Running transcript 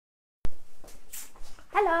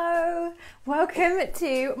Hello, welcome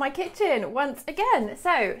to my kitchen once again.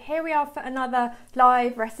 So here we are for another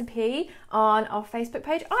live recipe on our Facebook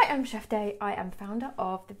page. I am Chef Day, I am founder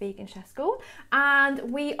of the Vegan Chef School,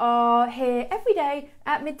 and we are here every day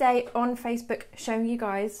at midday on Facebook showing you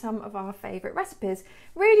guys some of our favourite recipes.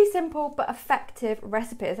 Really simple but effective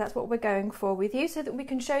recipes, that's what we're going for with you, so that we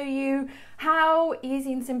can show you how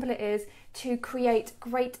easy and simple it is to create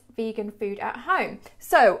great vegan food at home.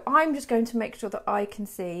 So I'm just going to make sure that I can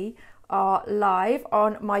see our live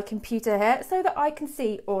on my computer here so that I can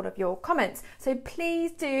see all of your comments. So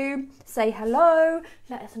please do say hello,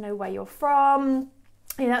 let us know where you're from.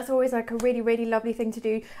 Yeah, that's always like a really lovely thing to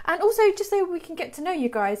do, and also just so we can get to know you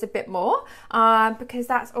guys a bit more, because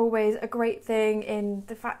that's always a great thing in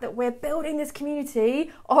the fact that we're building this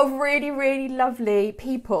community of really lovely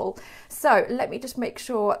people. So let me just make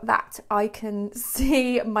sure that I can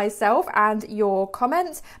see myself and your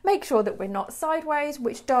comments. Make sure that we're not sideways,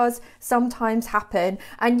 which does sometimes happen,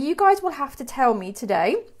 and you guys will have to tell me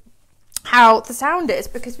today how the sound is,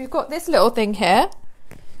 because we've got this little thing here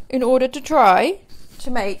in order to try to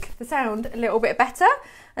make the sound a little bit better,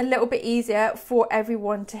 a little bit easier for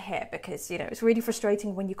everyone to hear, because you know it's really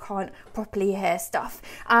frustrating when you can't properly hear stuff.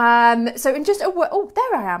 So in just a word, oh,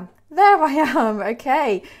 there I am,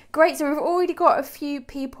 okay, great. So we've already got a few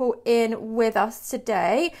people in with us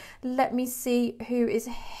today. Let me see who is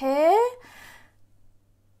here,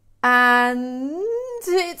 and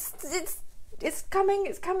it's coming,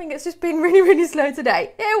 it's just been really slow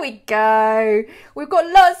today. Here we go. We've got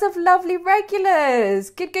lots of lovely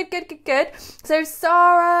regulars. Good. So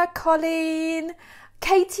Sarah, Colleen,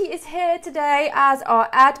 Katie is here today as our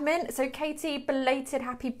admin. So Katie, belated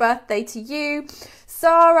happy birthday to you.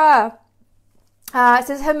 Sarah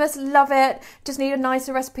says hummus, love it. Just need a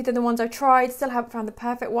nicer recipe than the ones I've tried. Still haven't found the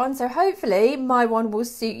perfect one, so hopefully my one will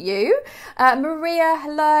suit you. Maria,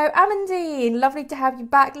 hello. Amandine, lovely to have you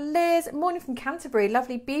back. Liz, morning from Canterbury,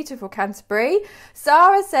 lovely, beautiful Canterbury.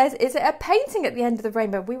 Sarah says, is it a painting at the end of the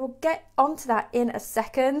rainbow? We will get onto that in a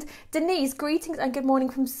second. Denise, greetings and good morning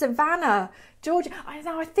from Savannah, Georgia.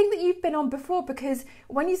 I think that you've been on before, because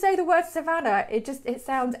when you say the word Savannah, it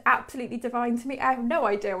sounds absolutely divine to me. I have no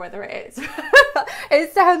idea whether it is.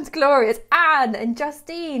 It sounds glorious. Anne and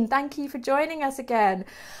Justine, thank you for joining us again.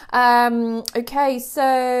 Okay, so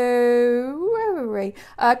where were we?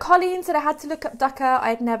 Colleen said I had to look up Dukkah. I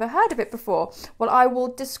had never heard of it before. Well, I will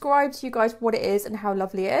describe to you guys what it is and how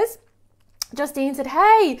lovely it is. Justine said,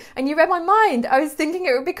 hey, and you read my mind. I was thinking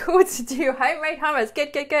it would be cool to do homemade hummus.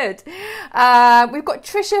 Good. We've got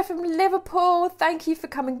Trisha from Liverpool. Thank you for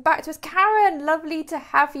coming back to us. Karen, lovely to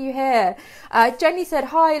have you here. Jenny said,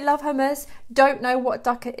 hi, love hummus. Don't know what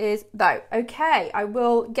Dukkah is though. Okay, I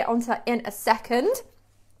will get onto that in a second.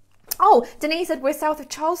 Oh, Denise said we're south of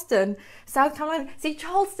Charleston, South Carolina. See,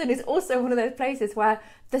 Charleston is also one of those places where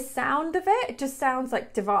the sound of it just sounds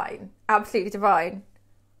like divine, absolutely divine.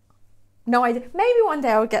 No idea. Maybe one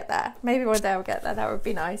day I'll get there. That would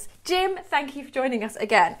be nice. Jim, thank you for joining us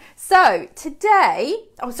again. So today,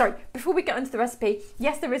 before we get into the recipe,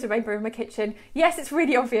 yes, there is a rainbow in my kitchen. Yes, it's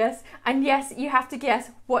really obvious. And yes, you have to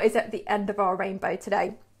guess what is at the end of our rainbow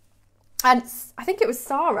today. And I think it was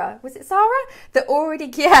Sarah. Was it Sarah that already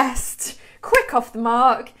guessed? Quick off the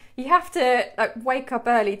mark. You have to wake up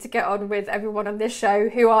early to get on with everyone on this show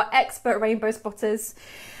who are expert rainbow spotters.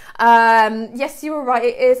 Yes, you were right.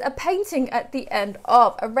 It is a painting at the end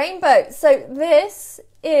of a rainbow. So this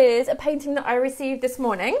is a painting that I received this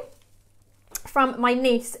morning from my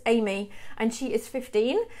niece, Amy, and she is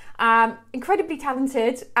 15. Incredibly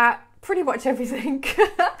talented at pretty much everything.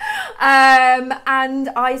 And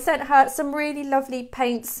I sent her some really lovely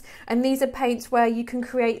paints, and these are paints where you can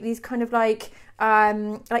create these kind of like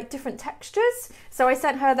different textures. So I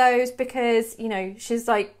sent her those because, you know, she's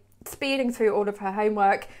like speeding through all of her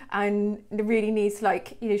homework and really needs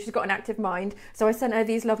she's got an active mind. So I sent her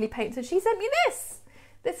these lovely paints, and she sent me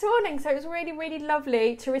this morning. So it was really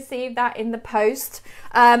lovely to receive that in the post.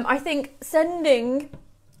 I think sending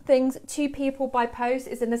things to people by post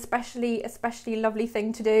is an especially lovely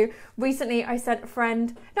thing to do. Recently I sent a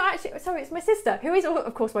friend, it's my sister, who is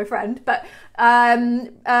of course my friend, but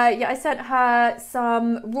I sent her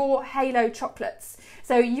some raw Halo chocolates.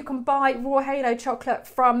 So you can buy raw Halo chocolate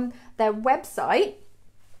from their website.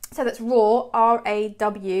 So that's raw, RAWHALO,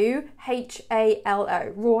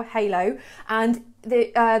 raw Halo, and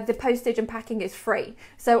the postage and packing is free.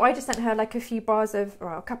 So I just sent her like a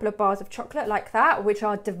couple of bars of chocolate like that, which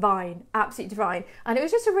are divine, absolutely divine. And it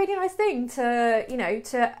was just a really nice thing to,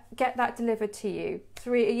 to get that delivered to you. It's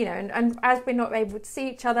really, and as we're not able to see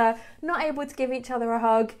each other, not able to give each other a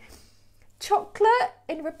hug, chocolate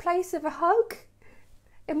in replace of a hug.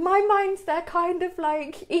 in my mind, they're kind of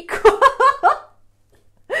like equal.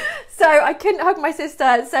 So I couldn't hug my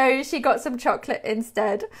sister, so she got some chocolate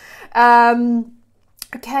instead.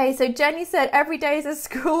 Okay, so Jenny said every day is a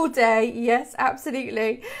school day. Yes,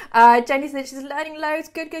 absolutely. Jenny said she's learning loads.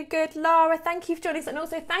 Good, good, good. Lara, thank you for joining us. And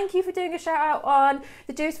also thank you for doing a shout out on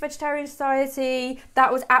the Jewish Vegetarian Society.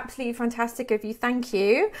 That was absolutely fantastic of you. Thank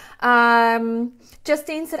you.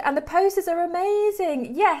 Justine said, and the posters are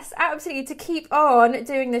amazing. Yes, absolutely. To keep on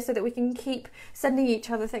doing this so that we can keep sending each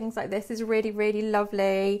other things like this is really, really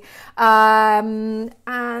lovely.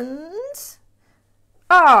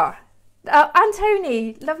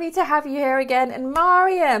 Antony, lovely to have you here again. And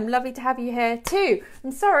Mariam, lovely to have you here too.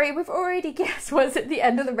 I'm sorry, we've already guessed what's at the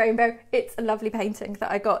end of the rainbow. It's a lovely painting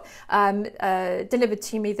that I got delivered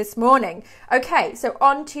to me this morning. Okay, so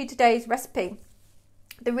on to today's recipe.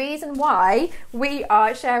 The reason why we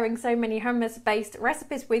are sharing so many hummus-based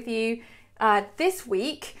recipes with you this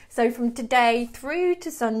week, so from today through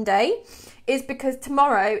to Sunday, is because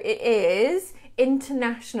tomorrow it is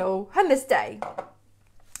International Hummus Day.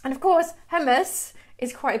 And of course, hummus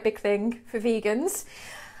is quite a big thing for vegans.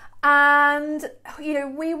 And, you know,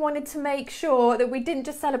 we wanted to make sure that we didn't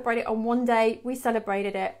just celebrate it on one day, we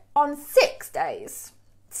celebrated it on 6 days.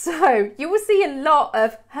 So you will see a lot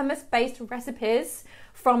of hummus-based recipes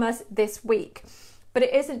from us this week. But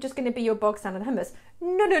it isn't just going to be your bog standard hummus.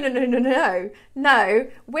 No,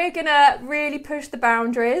 we're going to really push the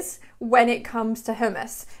boundaries when it comes to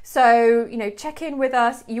hummus. So, you know, check in with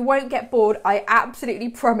us. You won't get bored. I absolutely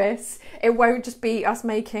promise. It won't just be us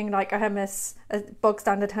making like a bog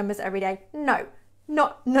standard hummus every day. No,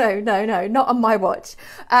 not on my watch.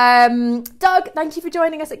 Doug, thank you for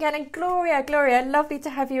joining us again. And Gloria, lovely to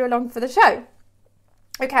have you along for the show.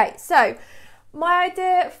 Okay, so my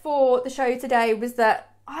idea for the show today was that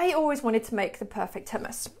I always wanted to make the perfect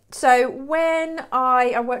hummus. So when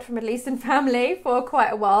I worked for a Middle Eastern family for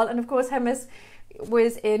quite a while, and of course hummus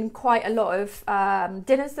was in quite a lot of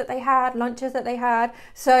dinners that they had, lunches that they had.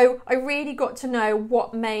 So I really got to know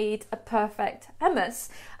what made a perfect hummus.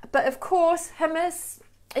 But of course, hummus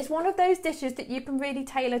is one of those dishes that you can really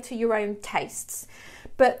tailor to your own tastes.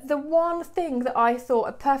 But the one thing that I thought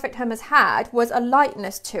a perfect hummus had was a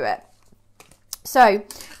lightness to it. So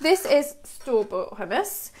this is store-bought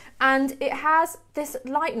hummus, and it has this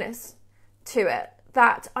lightness to it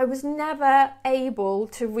that I was never able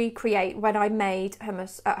to recreate when I made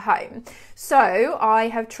hummus at home. So I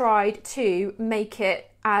have tried to make it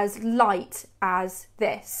as light as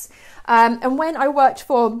this. And when I worked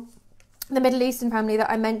for the Middle Eastern family that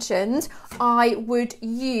I mentioned, I would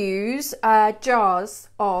use jars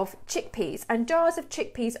of chickpeas, and jars of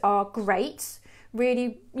chickpeas are great.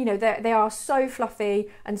 Really, you know, they are so fluffy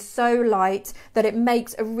and so light that it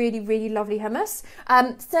makes a really, really lovely hummus.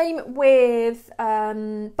 Same with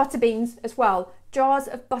butter beans as well. Jars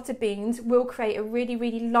of butter beans will create a really,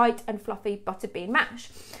 really light and fluffy butter bean mash.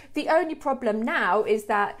 The only problem now is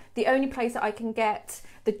that the only place that I can get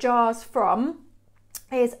the jars from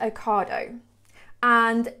is Ocado,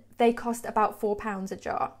 and they cost about £4 a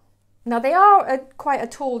jar. Now they are quite a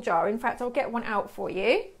tall jar. In fact, I'll get one out for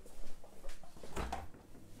you.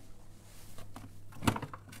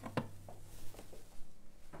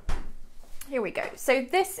 Here we go. So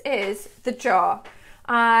this is the jar.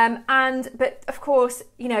 But of course,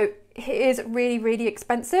 you know, it is really, really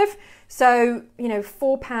expensive. So, you know,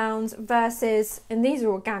 £4 versus, and these are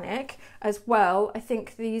organic as well. I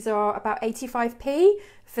think these are about 85p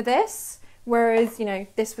for this, whereas, you know,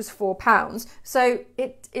 this was £4. So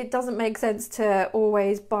it doesn't make sense to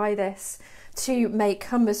always buy this to make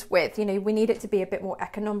hummus with. You know, we need it to be a bit more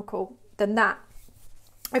economical than that.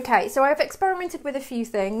 Okay, so I've experimented with a few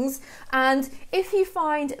things, and if you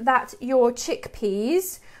find that your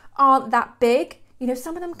chickpeas aren't that big, you know,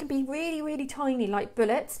 some of them can be really, really tiny like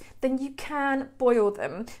bullets, then you can boil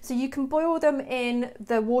them. So you can boil them in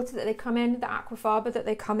the water that they come in, the aquafaba that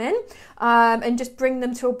they come in, and just bring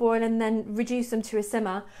them to a boil and then reduce them to a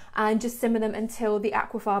simmer and just simmer them until the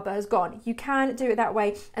aquafaba is gone. You can do it that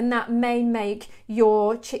way, and that may make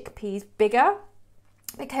your chickpeas bigger,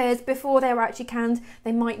 because before they were actually canned,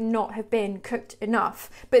 they might not have been cooked enough.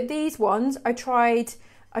 But these ones, I tried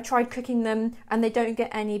cooking them and they don't get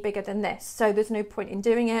any bigger than this. So there's no point in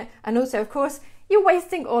doing it. And also, of course, you're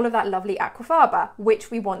wasting all of that lovely aquafaba,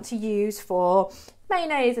 which we want to use for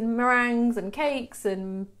mayonnaise and meringues and cakes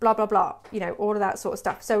and blah, blah, blah. You know, all of that sort of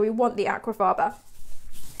stuff. So we want the aquafaba.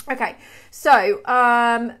 Okay, so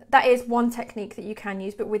that is one technique that you can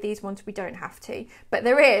use, but with these ones, we don't have to. But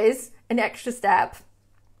there is an extra step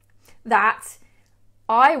that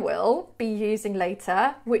I will be using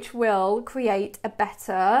later, which will create a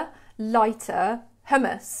better, lighter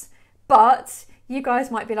hummus. But you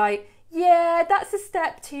guys might be like, yeah, that's a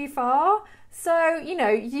step too far. So, you know,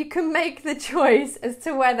 you can make the choice as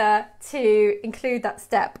to whether to include that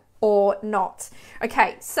step or not.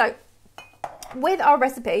 Okay, so with our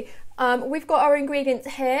recipe, we've got our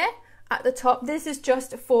ingredients here at the top. This is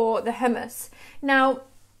just for the hummus. Now,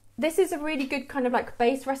 this is a really good kind of like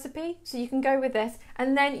base recipe, so you can go with this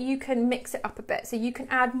and then you can mix it up a bit. So you can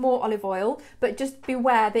add more olive oil, but just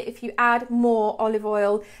beware that if you add more olive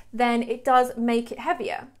oil, then it does make it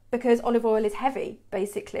heavier, because olive oil is heavy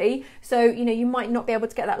basically. So, you know, you might not be able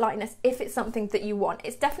to get that lightness if it's something that you want.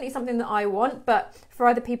 It's definitely something that I want, but for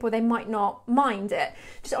other people, they might not mind it.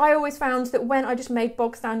 Just, I always found that when I just made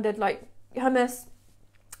bog standard like hummus,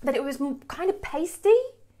 that it was kind of pasty.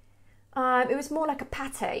 It was more like a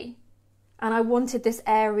pate, and I wanted this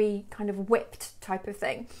airy kind of whipped type of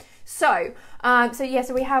thing. So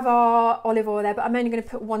so we have our olive oil there, but I'm only going to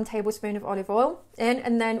put 1 tablespoon of olive oil in,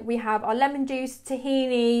 and then we have our lemon juice,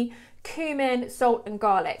 tahini, cumin, salt and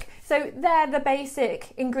garlic. So they're the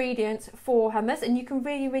basic ingredients for hummus, and you can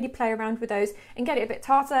really play around with those and get it a bit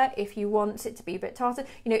tartar if you want it to be a bit tartar.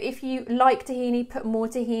 You know, if you like tahini, put more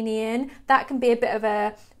tahini in. That can be a bit of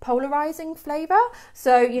a polarizing flavor,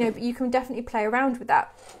 so you know, you can definitely play around with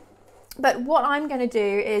that. But what I'm going to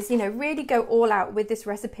do is, you know, really go all out with this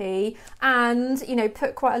recipe and, you know,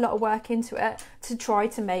 put quite a lot of work into it to try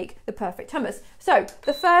to make the perfect hummus. So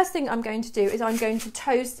the first thing I'm going to do is I'm going to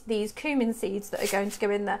toast these cumin seeds that are going to go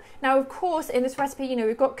in there. Now, of course, in this recipe, you know,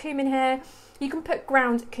 we've got cumin here. You can put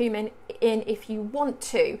ground cumin in if you want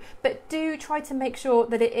to, but do try to make sure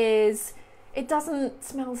that it doesn't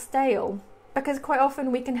smell stale, because quite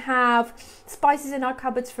often we can have spices in our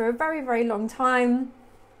cupboards for a very long time.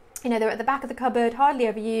 You know, they're at the back of the cupboard, hardly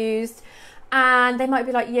ever used, and they might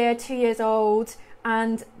be like 2 years old,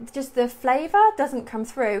 and just the flavour doesn't come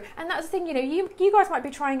through. And that's the thing, you know, you guys might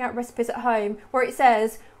be trying out recipes at home where it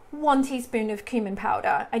says 1 teaspoon of cumin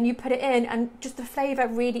powder, and you put it in and just the flavour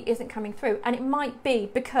really isn't coming through, and it might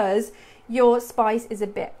be because your spice is a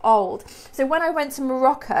bit old. So when I went to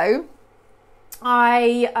Morocco,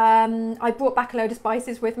 I brought back a load of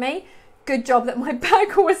spices with me. Good job that my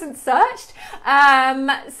bag wasn't searched.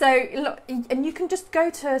 So look, and you can just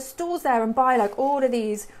go to stores there and buy like all of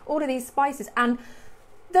these spices, and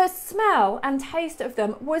the smell and taste of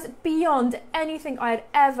them was beyond anything I had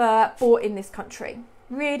ever bought in this country.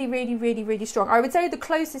 Really strong. I would say the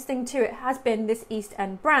closest thing to it has been this East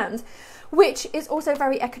End brand, which is also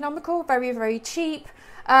very economical, very cheap.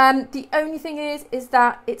 The only thing is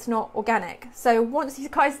that it's not organic. So once these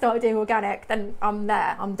guys start doing organic, then I'm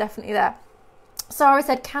there. I'm definitely there. Sarah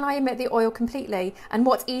said, can I omit the oil completely? And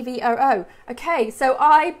what's EVOO? Okay, so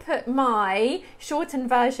I put my shortened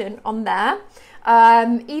version on there.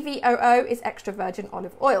 EVOO is extra virgin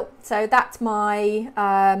olive oil. So that's my,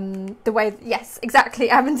 the way, yes, exactly,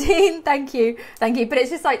 Amandine, thank you. But it's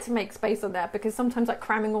just like to make space on there, because sometimes like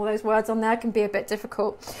cramming all those words on there can be a bit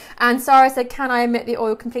difficult. And Sarah said, can I omit the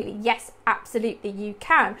oil completely? Yes, absolutely you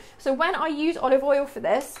can. So when I use olive oil for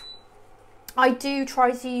this, I do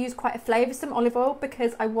try to use quite a flavoursome olive oil,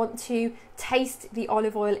 because I want to taste the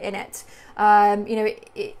olive oil in it. You know,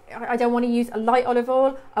 I don't want to use a light olive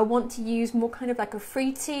oil. I want to use more kind of like a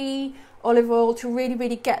fruity olive oil to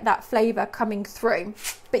really get that flavour coming through.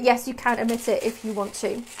 But yes, you can omit it if you want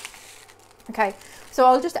to. Okay, so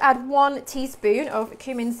I'll just add 1 teaspoon of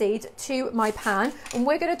cumin seeds to my pan, and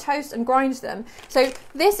we're going to toast and grind them. So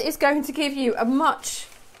this is going to give you a much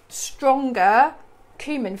stronger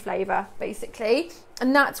cumin flavour basically,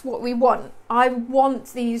 and that's what we want. I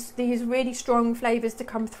want these really strong flavours to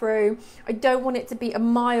come through. I don't want it to be a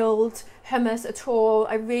mild hummus at all.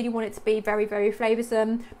 I really want it to be very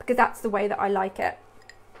flavoursome, because that's the way that I like it.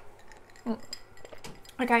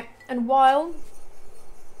 Okay, and while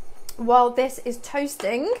this is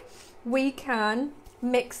toasting, we can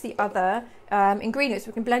mix the other ingredients.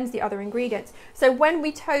 We can blend the other ingredients. So when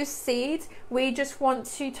we toast seeds, we just want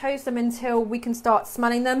to toast them until we can start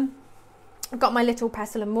smelling them. I've got my little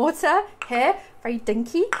pestle and mortar here, very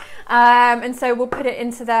dinky, and so we'll put it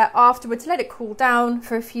into there afterwards, let it cool down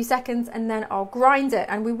for a few seconds, and then I'll grind it.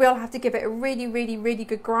 And we will have to give it a really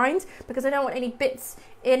good grind, because I don't want any bits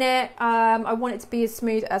in it. I want it to be as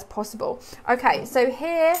smooth as possible. Okay, so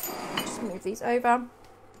here, just move these over.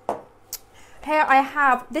 Here I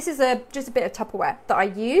have, this is just a bit of Tupperware that I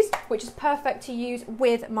use, which is perfect to use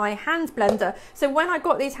with my hand blender. So when I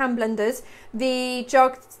got these hand blenders, the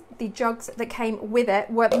jugs that came with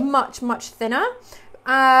it were much thinner.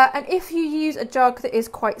 And if you use a jug that is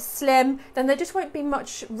quite slim, then there just won't be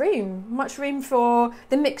much room for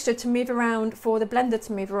the mixture to move around, for the blender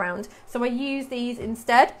to move around. So I use these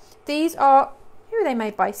instead. These are Who are they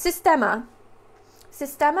made by? Sistema.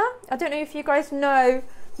 I don't know if you guys know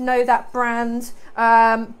that brand,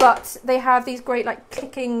 but they have these great like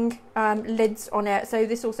clicking lids on it. So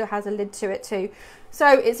this also has a lid to it too. So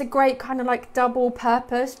it's a great kind of like dual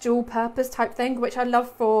purpose type thing, which I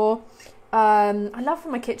love for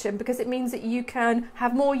my kitchen, because it means that you can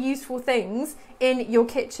have more useful things in your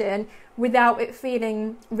kitchen without it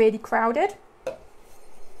feeling really crowded.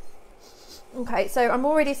 Okay, so I'm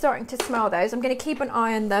already starting to smell those. I'm going to keep an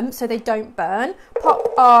eye on them so they don't burn. Pop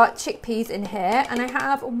our chickpeas in here, and I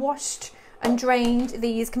have washed and drained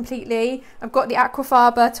these completely. I've got the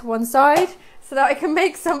aquafaba to one side so that I can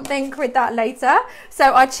make something with that later.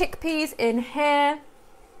 So our chickpeas in here,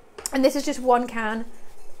 and this is just 1 can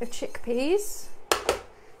of chickpeas.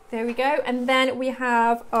 There we go. And then we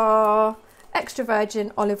have our extra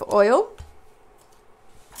virgin olive oil.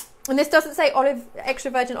 And this doesn't say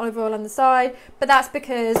extra virgin olive oil on the side, but that's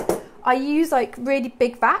because I use like really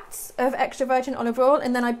big vats of extra virgin olive oil,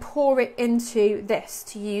 and then I pour it into this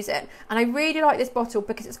to use it. And I really like this bottle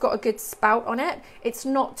because it's got a good spout on it. It's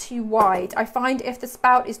not too wide. I find if the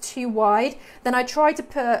spout is too wide, then I try to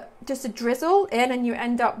put just a drizzle in and you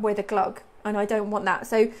end up with a glug, and I don't want that.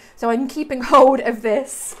 So I'm keeping hold of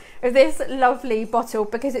this lovely bottle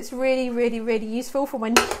because it's really, really, really useful for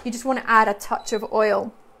when you just want to add a touch of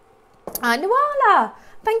oil. Nuala,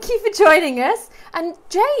 thank you for joining us. And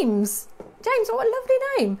James, what a lovely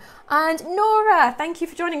name. And Nora, thank you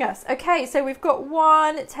for joining us. Okay, so we've got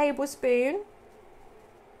 1 tablespoon.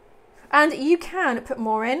 And you can put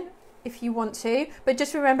more in if you want to, but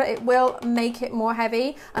just remember it will make it more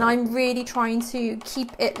heavy. And I'm really trying to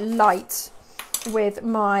keep it light with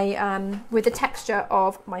my with the texture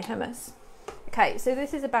of my hummus. Okay, so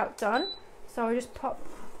this is about done. So I'll just pop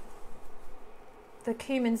the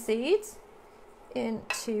cumin seeds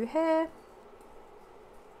into here,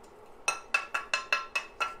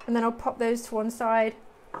 and then I'll pop those to one side.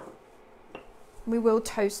 We will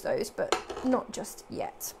toast those, but not just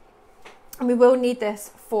yet. And we will need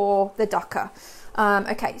this for the dukkah.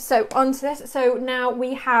 Okay, so onto this. So now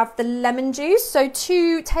we have the lemon juice. So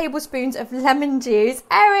 2 tablespoons of lemon juice.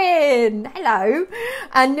 Erin, hello.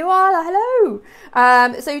 And Nuala, hello.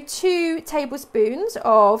 So 2 tablespoons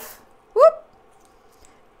of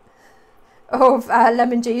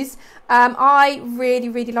lemon juice. I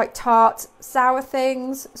really like tart sour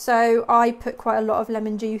things, so I put quite a lot of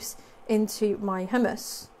lemon juice into my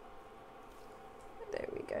hummus. There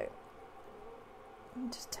we go.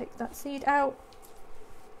 Just take that seed out,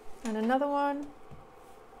 and another one.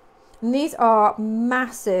 And these are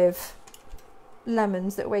massive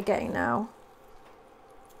lemons that we're getting now.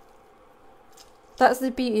 That's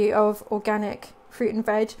the beauty of organic fruit and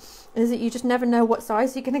veg, is that you just never know what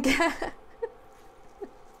size you're going to get.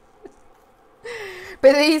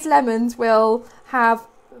 But these lemons will have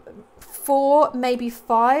 4, maybe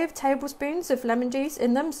 5 tablespoons of lemon juice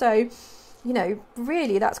in them. So, you know,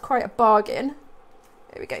 really that's quite a bargain.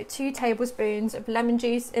 There we go, 2 tablespoons of lemon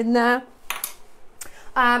juice in there.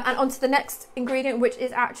 And on to the next ingredient, which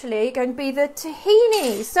is actually going to be the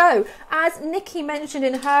tahini. So, as Nikki mentioned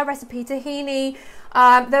in her recipe, tahini,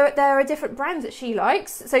 there are different brands that she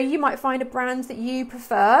likes. So you might find a brand that you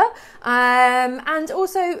prefer. And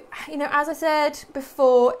also, you know, as I said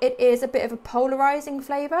before, it is a bit of a polarizing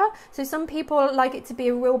flavour. So some people like it to be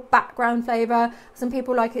a real background flavour. Some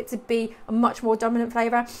people like it to be a much more dominant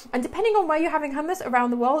flavour. And depending on where you're having hummus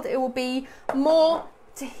around the world, it will be more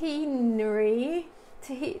tahini,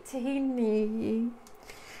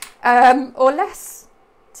 or less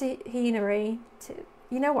tahini.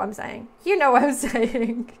 You know what I'm saying. You know what I'm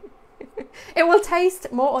saying. It will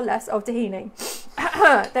taste more or less of tahini.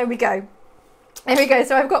 There we go. There we go.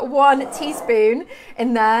 So I've got 1 teaspoon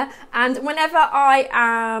in there. And whenever I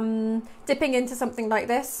am dipping into something like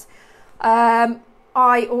this,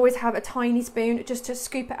 I always have a tiny spoon just to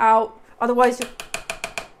scoop it out. Otherwise, you're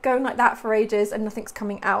going like that for ages and nothing's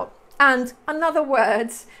coming out. And another word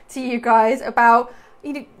to you guys about,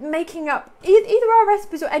 you know, making up either our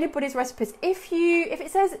recipes or anybody's recipes. If it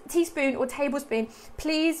says teaspoon or tablespoon,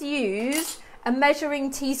 please use a measuring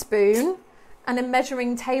teaspoon and a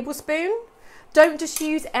measuring tablespoon. Don't just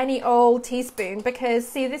use any old teaspoon, because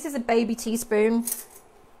see, this is a baby teaspoon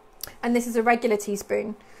and this is a regular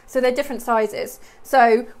teaspoon. So they're different sizes.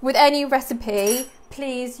 So with any recipe,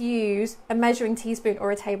 please use a measuring teaspoon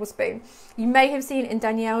or a tablespoon. You may have seen in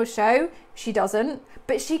Danielle's show, she doesn't,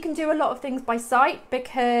 but she can do a lot of things by sight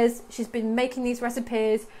because she's been making these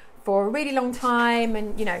recipes for a really long time,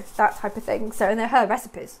 and you know, that type of thing. So, and they're her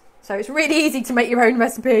recipes. So it's really easy to make your own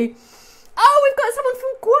recipe. Oh, we've got someone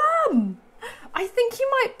from Guam. I think you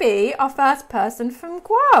might be our first person from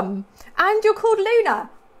Guam. And you're called Luna.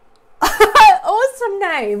 Awesome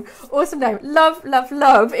name. Awesome name. Love, love,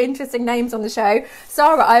 love interesting names on the show.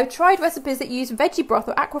 Sarah, I've tried recipes that use veggie broth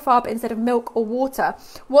or aquafaba instead of milk or water.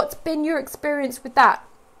 What's been your experience with that?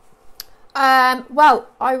 Well,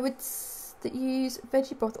 I would use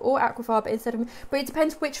veggie broth or aquafaba instead of, but it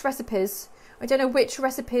depends which recipes. I don't know which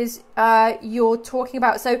recipes you're talking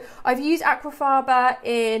about. So I've used aquafaba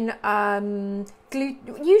in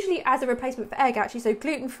usually as a replacement for egg, actually. So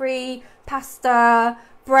gluten-free, pasta,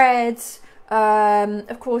 bread,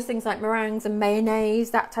 of course things like meringues and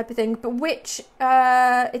mayonnaise, that type of thing. But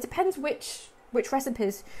it depends which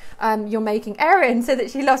recipes you're making. Erin said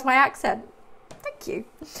that she loves my accent. Thank you.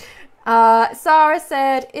 Sarah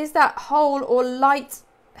said, is that whole or light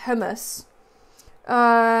hummus?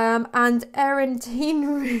 And Erin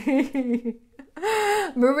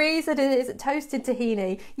Marie said it is toasted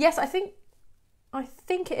tahini. Yes, I think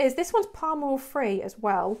it is. This one's palm oil free as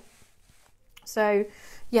well. So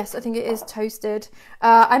yes, I think it is toasted.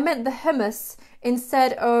 I meant the hummus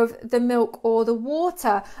instead of the milk or the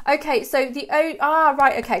water. Okay, so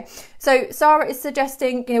right, okay. So Sarah is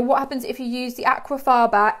suggesting, what happens if you use the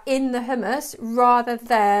aquafaba in the hummus rather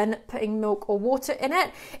than putting milk or water in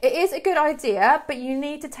it. It is a good idea, but you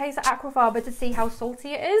need to taste the aquafaba to see how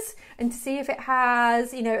salty it is and to see if it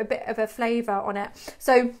has, a bit of a flavour on it.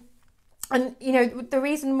 So, and the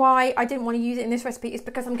reason why I didn't want to use it in this recipe is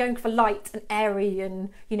because I'm going for light and airy and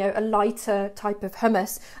a lighter type of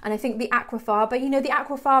hummus. And I think the aquafaba, the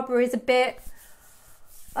aquafaba is a bit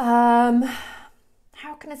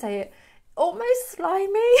how can I say it, almost slimy.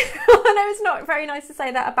 I know it's not very nice to say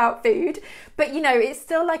that about food, but it's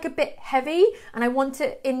still like a bit heavy, and I want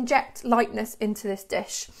to inject lightness into this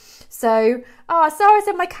dish. So, Sarah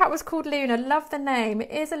said my cat was called Luna. Love the name. It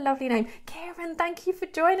is a lovely name. Kieran, thank you for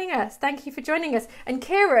joining us. Thank you for joining us. And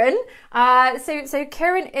Kieran, so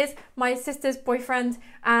Kieran is my sister's boyfriend,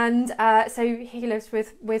 and so he lives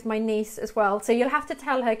with my niece as well. So you'll have to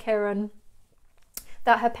tell her, Kieran,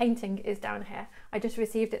 that her painting is down here. I just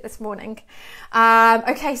received it this morning.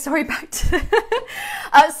 Okay, sorry, back to...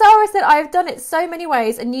 Sarah said, I have done it so many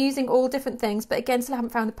ways and using all different things, but again, still haven't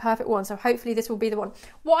found the perfect one. So hopefully this will be the one.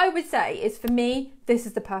 What I would say is, for me, this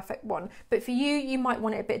is the perfect one. But for you, you might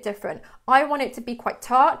want it a bit different. I want it to be quite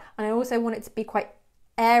tart, and I also want it to be quite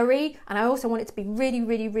airy, and I also want it to be really,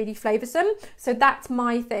 really, really flavoursome. So that's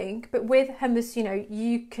my thing. But with hummus,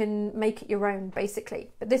 you can make it your own,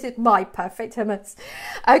 basically. But this is my perfect hummus.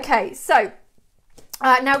 Okay, so...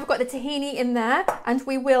 now we've got the tahini in there, and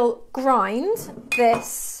we will grind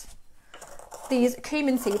these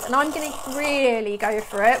cumin seeds, and I'm going to really go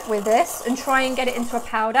for it with this and try and get it into a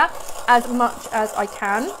powder as much as I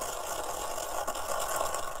can.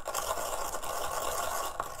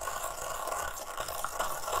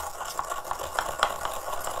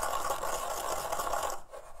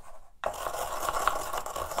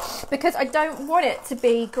 Because I don't want it to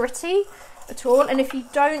be gritty at all, and if you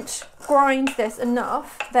don't grind this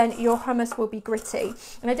enough, then your hummus will be gritty,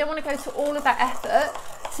 and I don't want to go to all of that effort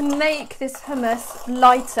to make this hummus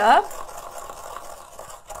lighter,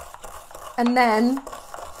 and then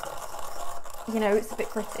it's a bit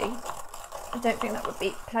gritty. I don't think that would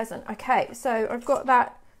be pleasant. Okay, so I've got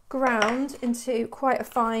that ground into quite a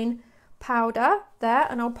fine powder there,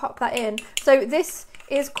 and I'll pop that in. So this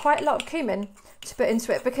is quite a lot of cumin to put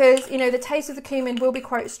into it, because the taste of the cumin will be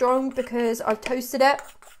quite strong because I've toasted it,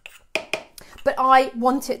 but I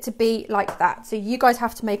want it to be like that. So you guys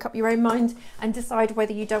have to make up your own mind and decide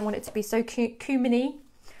whether you don't want it to be so cuminy.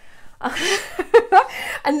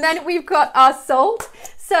 And then we've got our salt,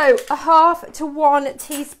 so 1/2 to 1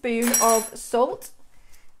 teaspoon of salt.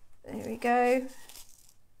 There we go.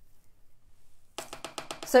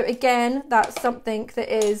 So again, that's something that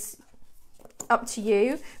is up to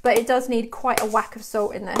you, but it does need quite a whack of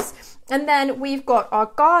salt in this. And then we've got our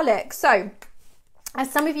garlic. So as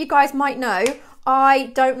some of you guys might know,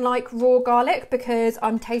 I don't like raw garlic because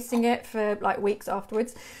I'm tasting it for like weeks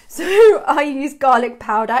afterwards. So I use garlic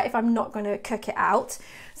powder if I'm not going to cook it out.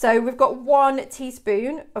 So we've got 1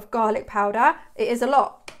 teaspoon of garlic powder. It is a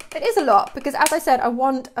lot. It is a lot because, as I said, I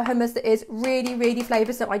want a hummus that is really, really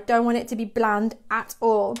flavoursome. I don't want it to be bland at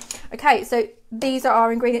all. Okay, so these are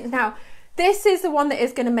our ingredients. Now, this is the one that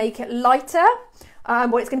is going to make it lighter.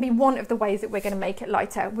 Well, it's going to be one of the ways that we're going to make it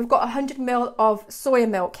lighter. We've got 100 ml of soya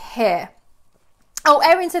milk here. Oh,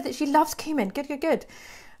 Erin said that she loves cumin. Good, good, good.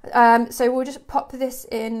 So we'll just pop this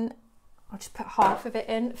in. I'll just put 1/2 of it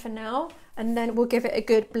in for now, and then we'll give it a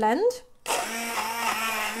good blend.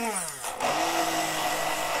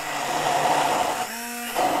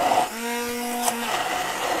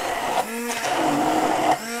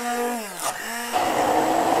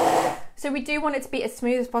 So we do want it to be as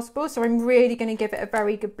smooth as possible. So I'm really going to give it a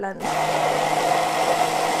very good blend.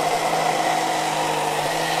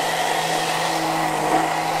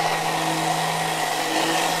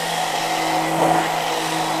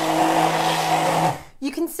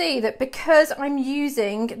 You can see that because I'm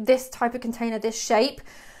using this type of container, this shape,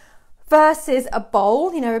 versus a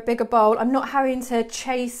bowl, you know, a bigger bowl, I'm not having to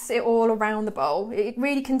chase it all around the bowl. It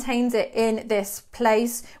really contains it in this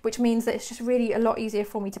place, which means that it's just really a lot easier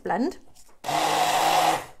for me to blend.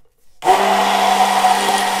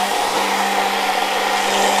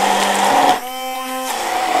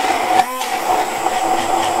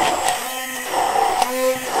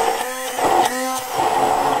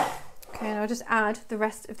 I'll just add the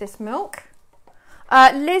rest of this milk.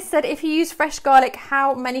 Liz said, if you use fresh garlic,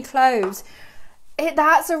 how many cloves?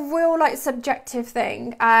 That's a real like subjective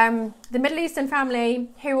thing. The Middle Eastern family,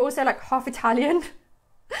 who are also like half Italian,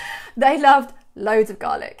 they loved loads of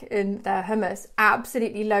garlic in their hummus.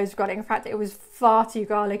 Absolutely loads of garlic. In fact, it was far too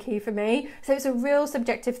garlicky for me. So it's a real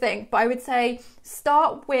subjective thing. But I would say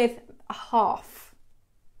start with a half.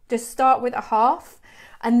 Just start with a half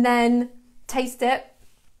and then taste it.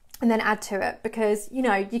 And then add to it, because you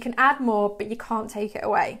know you can add more but you can't take it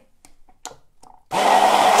away.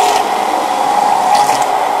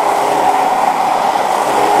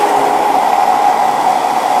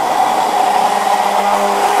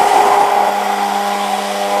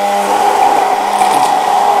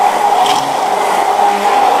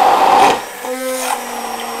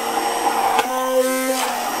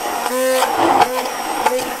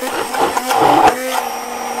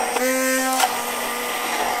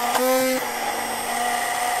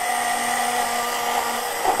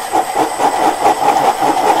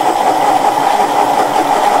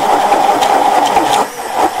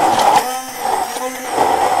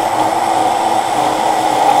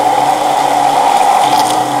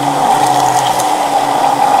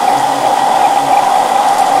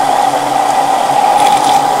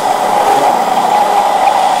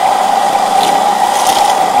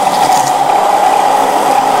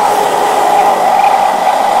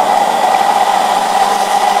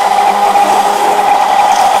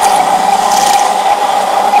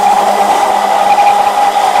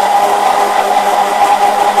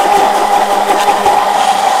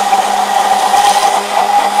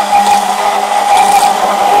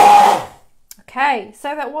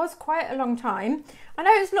 So that was quite a long time. I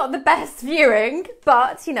know it's not the best viewing,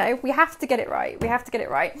 but you know, we have to get it right. We have to get it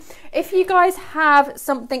right. If you guys have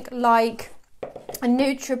something like a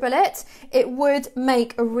NutriBullet, it would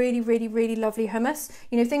make a really, really, really lovely hummus.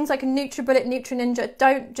 You know, things like a NutriBullet, Nutri-Ninja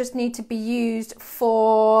don't just need to be used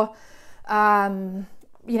for,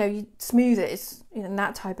 you know, smoothies, you know, and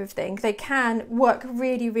that type of thing. They can work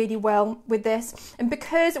really, really well with this. And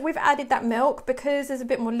because we've added that milk, because there's a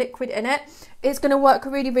bit more liquid in it, it's going to work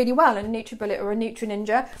really, really well in a NutriBullet or a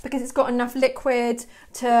Nutri-Ninja, because it's got enough liquid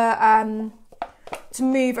to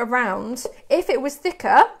move around. If it was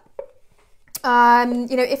thicker,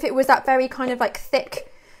 you know, if it was that very kind of like thick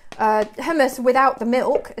hummus without the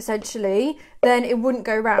milk, essentially, then it wouldn't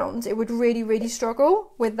go round. It would really, really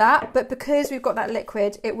struggle with that. But because we've got that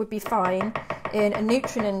liquid, it would be fine in a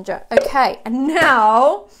Nutri-Ninja. Okay, and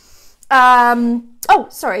now, oh,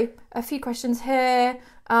 sorry, a few questions here.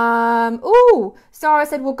 Oh, Sarah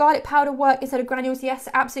said, will garlic powder work instead of granules? Yes,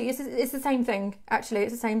 absolutely. It's the same thing, actually.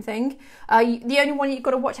 It's the same thing. The only one you've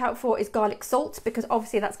got to watch out for is garlic salt, because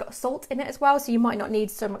obviously that's got salt in it as well, so you might not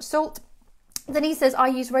need so much salt. Denise says, I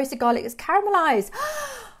use roasted garlic that's caramelized.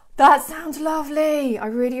 That sounds lovely. I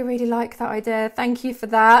really, really like that idea. Thank you for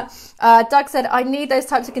that. Doug said, I need those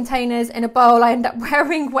types of containers in a bowl. I end up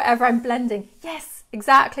wearing whatever I'm blending. Yes,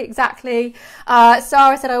 exactly, exactly.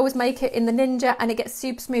 Sarah said, I always make it in the Ninja and it gets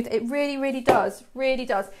super smooth. It really, really does. Really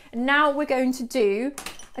does. And now we're going to do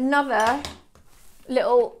another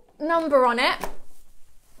little number on it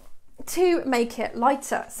to make it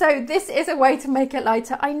lighter. So this is a way to make it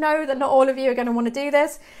lighter. I know that not all of you are going to want to do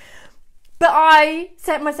this, but I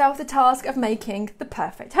set myself the task of making the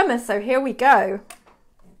perfect hummus. So here we go.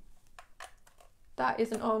 That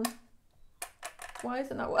isn't on. Why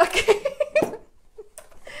isn't that working?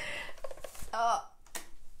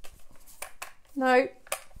 No.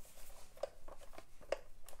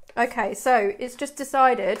 Okay, so it's just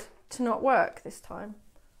decided to not work this time.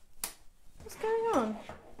 What's going on?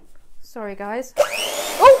 Sorry, guys.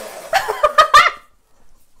 Oh!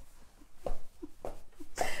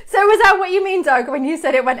 So was that what you mean, Doug, when you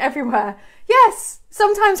said it went everywhere? Yes,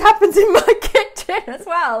 sometimes happens in my kitchen as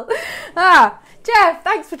well. Jeff,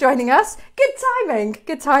 thanks for joining us. Good timing,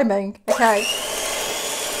 good timing. Okay.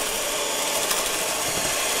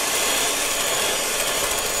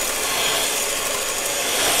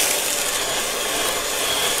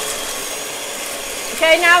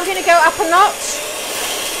 Okay, now we're going to go up a notch.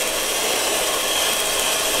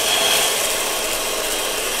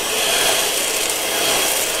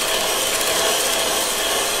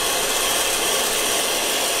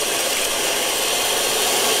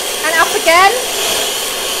 And up again.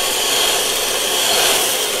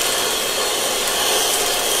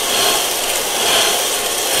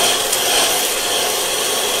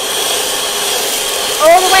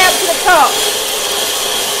 All the way up to the top.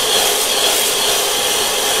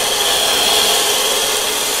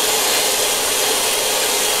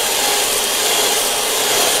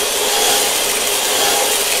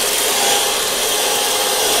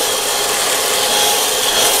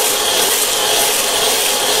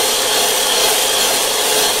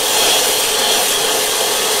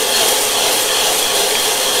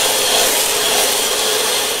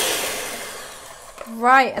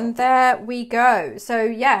 Right, and there we go. So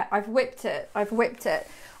yeah, I've whipped it.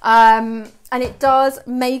 And it does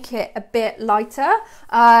make it a bit lighter.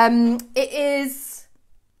 It is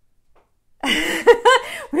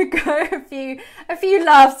we've got a few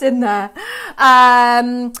laughs in there.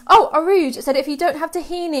 Oh, Aruj said, if you don't have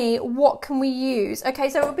tahini, what can we use? Okay,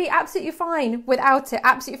 so it would be absolutely fine without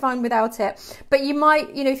it, but you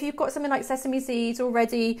might, you know, if you've got something like sesame seeds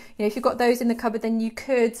already, you know, if you've got those in the cupboard, then you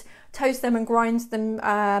could toast them and grind them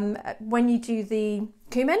when you do the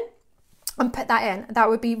cumin and put that in. That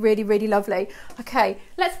would be really, really lovely. Okay,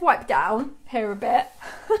 let's wipe down here a bit.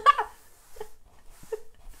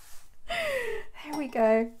 There we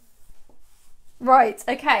go. Right,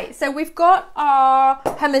 okay, so we've got our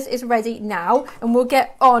hummus is ready now, and we'll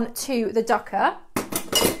get on to the dukkah.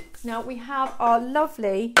 Now we have our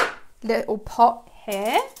lovely little pot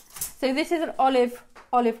here. So this is an olive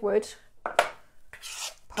wood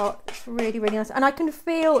pot. It's really, really nice, and I can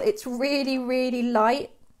feel it's really, really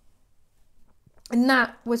light, and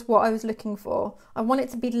that was what I was looking for. I want it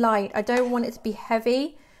to be light. I don't want it to be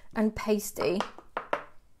heavy and pasty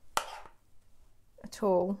at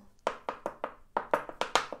all.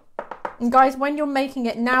 And guys, when you're making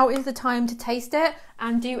it, now is the time to taste it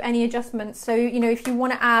and do any adjustments. So, you know, if you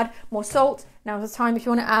want to add more salt, now's the time. If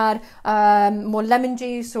you want to add more lemon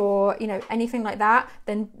juice or, you know, anything like that,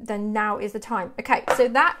 then now is the time. Okay, so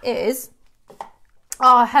that is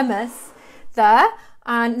our hummus there.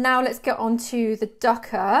 And now let's get on to the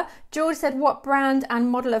dukkah. George said, what brand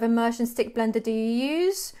and model of immersion stick blender do you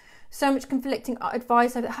use? So much conflicting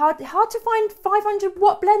advice. Hard to find 500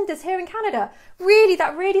 watt blenders here in Canada. Really,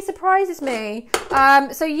 that really surprises me.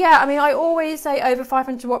 So yeah, I mean, I always say over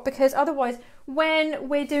 500 watt because otherwise, when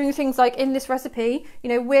we're doing things like in this recipe, you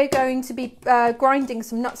know, we're going to be grinding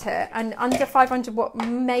some nuts here, and under 500 watt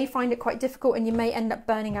may find it quite difficult, and you may end up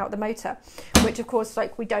burning out the motor, which of course,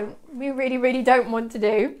 like we really, really don't want to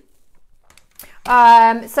do.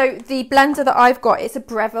 So the blender that I've got is a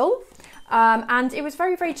Breville. And it was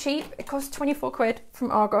very, very cheap. It cost 24 quid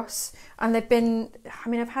from Argos. And they've been, I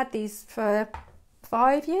mean, I've had these for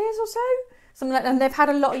 5 years or so. Something like that. And they've had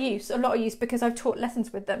a lot of use because I've taught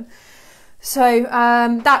lessons with them. So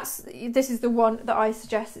this is the one that I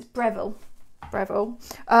suggest. It's Breville.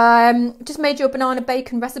 Just made your banana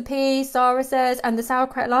bacon recipe, Sarah says, and the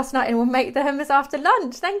sauerkraut last night, and we'll make the hummus after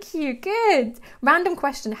lunch. Thank you. Good. Random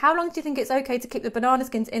question: how long do you think it's okay to keep the banana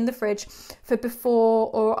skins in the fridge for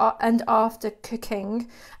before and after cooking?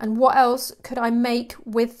 And what else could I make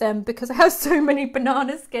with them, because I have so many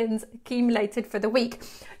banana skins accumulated for the week?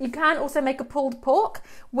 You can also make a pulled pork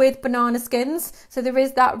with banana skins, so there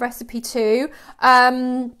is that recipe too.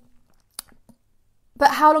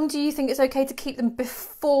 But how long do you think it's okay to keep them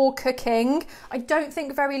before cooking? I don't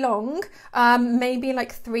think very long, maybe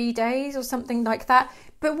like 3 days or something like that.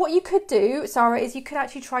 But what you could do, Sarah, is you could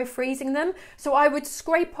actually try freezing them. So I would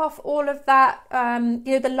scrape off all of that,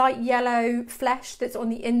 you know, the light yellow flesh that's on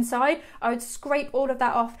the inside. I would scrape all of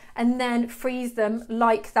that off and then freeze them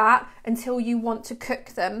like that until you want to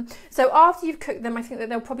cook them. So after you've cooked them, I think that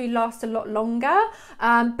they'll probably last a lot longer.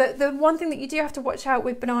 But the one thing that you do have to watch out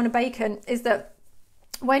with banana bacon is that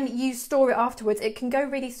when you store it afterwards, it can go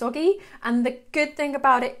really soggy, and the good thing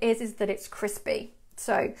about it is that it's crispy.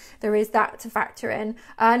 So there is that to factor in.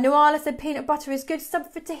 Noala said peanut butter is good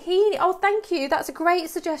sub for tahini. Oh, thank you. That's a great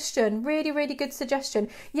suggestion. Really, really good suggestion.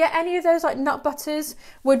 Yeah, any of those like nut butters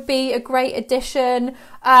would be a great addition.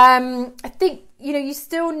 I think, you know, you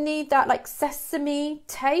still need that like sesame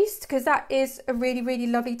taste, because that is a really, really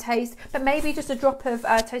lovely taste. But maybe just a drop of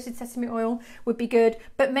toasted sesame oil would be good.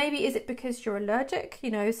 But maybe is it because you're allergic? You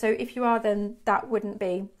know, so if you are, then that wouldn't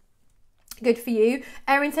be Good for you.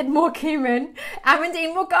 Erin said more cumin.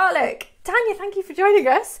 Amandine, more garlic. Tanya, thank you for joining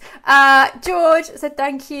us. George said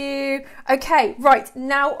thank you. Okay, right,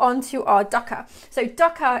 now on to our dukkah. So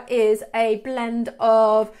dukkah is a blend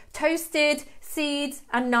of toasted seeds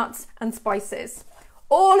and nuts and spices.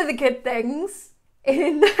 All of the good things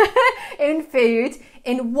in, in food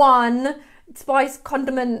in one spice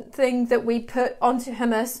condiment thing that we put onto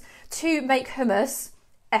hummus to make hummus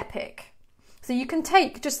epic. So you can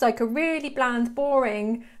take just like a really bland,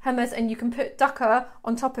 boring hummus and you can put dukkah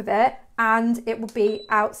on top of it and it will be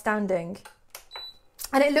outstanding.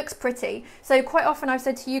 And it looks pretty. So quite often I've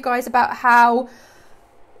said to you guys about how,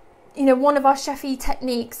 you know, one of our chefy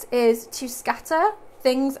techniques is to scatter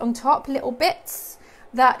things on top, little bits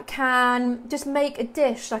that can just make a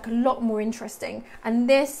dish like a lot more interesting. And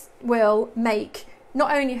this will make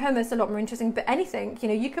not only hummus a lot more interesting, but anything. You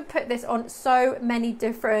know, you could put this on so many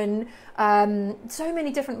different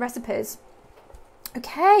recipes.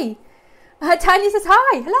 Okay. Tanya says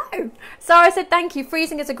hi. Hello. Sarah said thank you.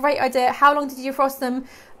 Freezing is a great idea. How long did you frost them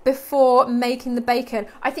before making the bacon?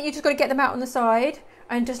 I think you just got to get them out on the side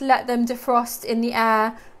and just let them defrost in the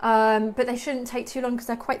air. But they shouldn't take too long because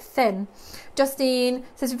they're quite thin. Justine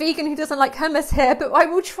says vegan who doesn't like hummus here, but I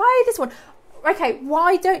will try this one. Okay,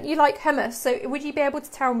 why don't you like hummus? So would you be able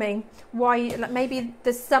to tell me why? Like maybe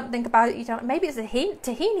there's something about it you don't. Maybe it's a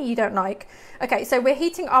tahini you don't like. Okay, so we're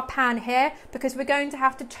heating our pan here because we're going to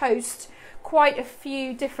have to toast quite a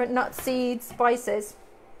few different nut seeds, spices.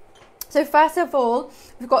 So first of all,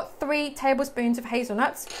 we've got 3 tablespoons of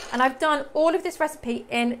hazelnuts, and I've done all of this recipe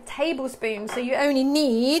in tablespoons. So you only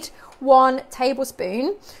need 1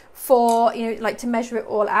 tablespoon for, you know, like to measure it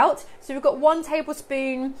all out. So we've got 1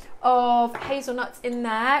 tablespoon of hazelnuts in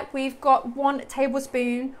there. We've got 1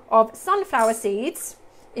 tablespoon of sunflower seeds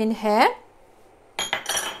in here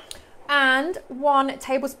and 1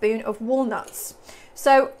 tablespoon of walnuts.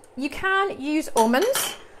 So you can use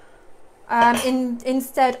almonds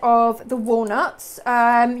instead of the walnuts.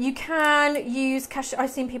 You can use cashew.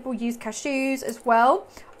 I've seen people use cashews as well.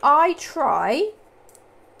 I try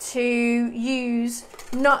to use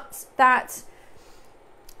nuts that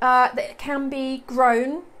that can be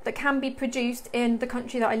grown, that can be produced in the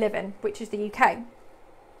country that I live in, which is the UK.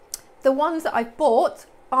 The ones that I've bought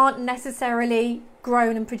aren't necessarily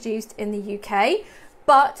grown and produced in the UK,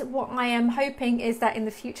 but what I am hoping is that in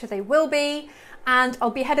the future they will be, and I'll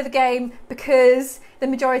be ahead of the game because the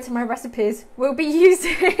majority of my recipes will be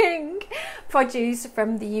using produce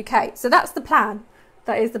from the UK. So that's the plan.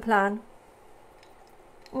 That is the plan.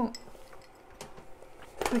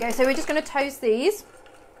 Okay, so we're just going to toast these.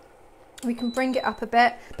 We can bring it up a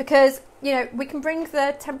bit because, you know, we can bring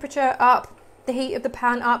the temperature up, the heat of the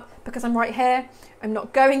pan up, because I'm right here. I'm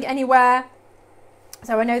not going anywhere.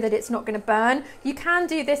 So I know that it's not going to burn. You can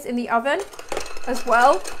do this in the oven as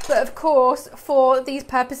well. But of course, for these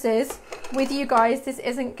purposes, with you guys, this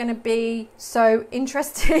isn't going to be so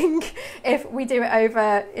interesting if we do it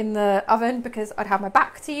over in the oven, because I'd have my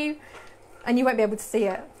back to you and you won't be able to see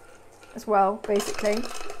it as well, basically.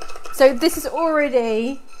 So this is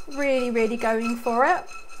already really going for it.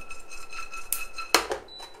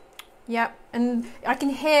 Yep, and I can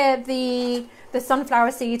hear the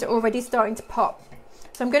sunflower seeds are already starting to pop.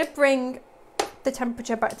 So I'm going to bring the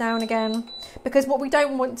temperature back down again, because what we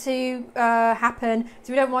don't want to happen is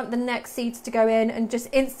we don't want the next seeds to go in and just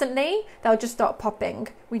instantly they'll just start popping.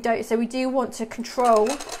 We don't, so we do want to control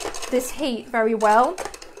this heat very well.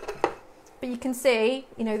 But you can see,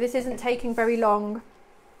 you know, this isn't taking very long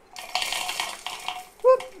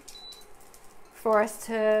for us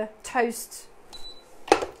to toast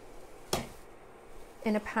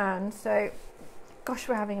in a pan. So, gosh,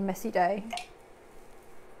 we're having a messy day.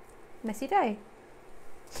 Messy day.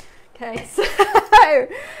 Okay, so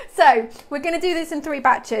we're going to do this in 3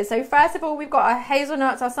 batches. So first of all, we've got our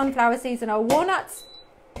hazelnuts, our sunflower seeds and our walnuts.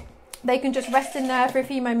 They can just rest in there for a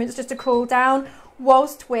few moments just to cool down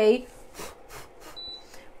whilst we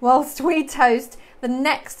toast the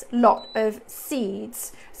next lot of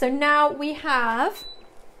seeds. So now we have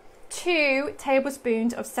 2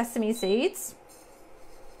 tablespoons of sesame seeds,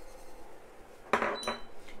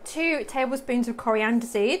 2 tablespoons of coriander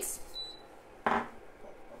seeds,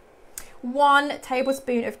 1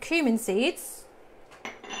 tablespoon of cumin seeds,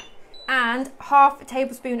 and half a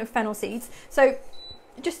tablespoon of fennel seeds. So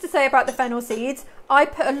just to say about the fennel seeds, I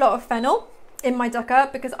put a lot of fennel in my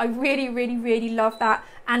dukkah because I really love that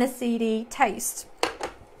aniseedy taste.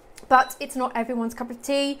 But it's not everyone's cup of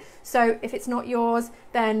tea, so if it's not yours,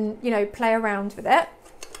 then, you know, play around with it.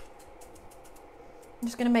 I'm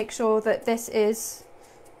just going to make sure that this is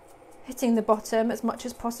hitting the bottom as much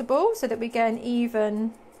as possible so that we get an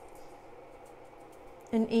even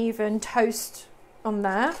an even toast on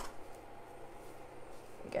there.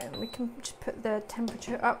 Again, we can just put the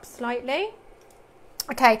temperature up slightly.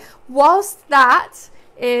 Okay, whilst that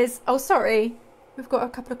is, oh sorry, we've got a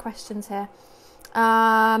couple of questions here.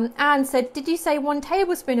 Anne said, did you say 1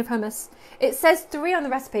 tablespoon of hummus? It says 3 on the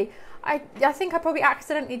recipe. I think I probably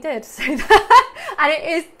accidentally did say that. And it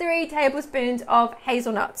is 3 tablespoons of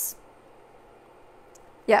hazelnuts.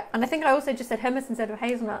 Yeah, and I think I also just said hummus instead of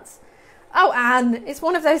hazelnuts. Oh, Anne, it's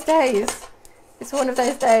one of those days. It's one of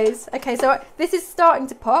those days. Okay, so this is starting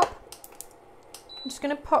to pop. I'm just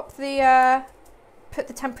going to pop the, put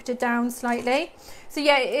the temperature down slightly. So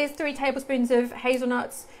yeah, it is 3 tablespoons of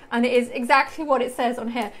hazelnuts, and it is exactly what it says on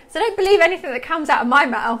here. So don't believe anything that comes out of my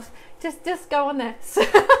mouth. Just go on this.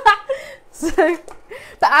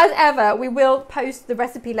 But as ever, we will post the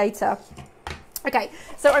recipe later. Okay,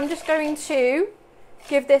 so I'm just going to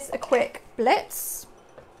give this a quick blitz.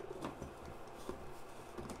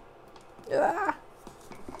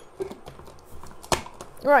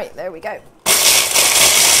 Right, there we go.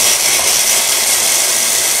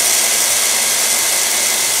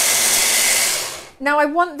 Now I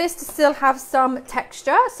want this to still have some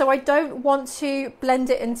texture, so I don't want to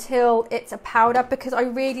blend it until it's a powder, because I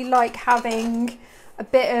really like having a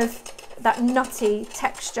bit of that nutty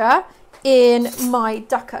texture in my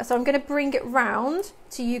dukkah. So I'm going to bring it round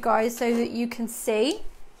to you guys so that you can see.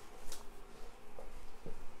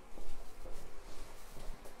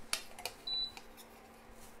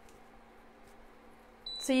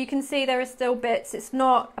 So you can see there are still bits. It's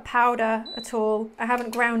not a powder at all. I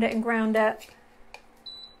haven't ground it and ground it.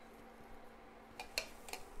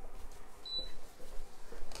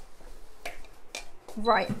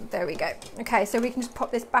 Right, there we go. Okay, so we can just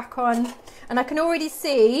pop this back on, and I can already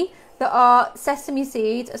see that our sesame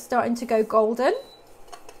seeds are starting to go golden,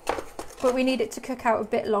 but we need it to cook out a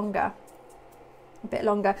bit longer.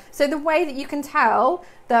 So the way that you can tell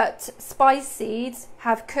that spice seeds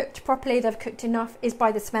have cooked properly, they've cooked enough, is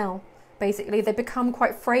by the smell. Basically, they become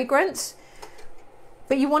quite fragrant,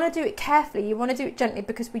 but you want to do it carefully. You want to do it gently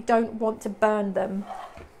because we don't want to burn them.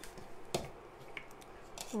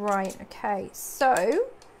 Right, okay, so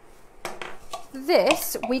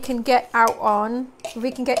this we can get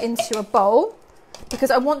into a bowl, because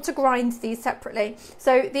I want to grind these separately.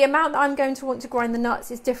 So the amount that I'm going to want to grind the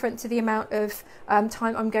nuts is different to the amount of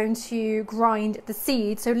time I'm going to grind the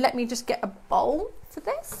seeds. So let me just get a bowl for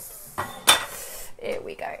this. Here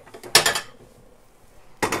we go.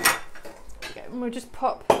 Okay, and we'll just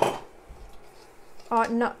pop our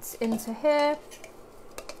nuts into here.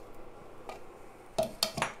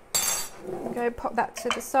 Go pop that to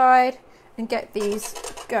the side and get these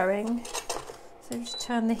going. So just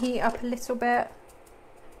turn the heat up a little bit.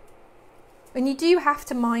 And you do have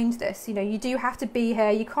to mind this, you know, you do have to be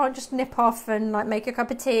here. You can't just nip off and like make a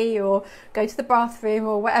cup of tea or go to the bathroom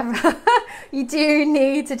or whatever. You do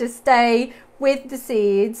need to just stay with the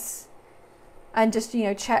seeds and just, you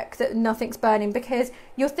know, check that nothing's burning, because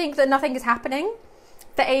you'll think that nothing is happening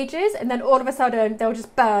for ages and then all of a sudden they'll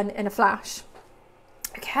just burn in a flash.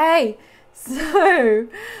 Okay. So,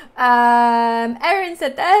 Erin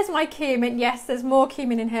said, there's my cumin. Yes, there's more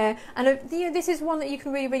cumin in here. And you know, this is one that you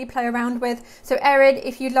can really play around with. So Erin,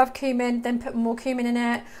 if you love cumin, then put more cumin in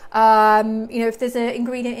it. You know, if there's an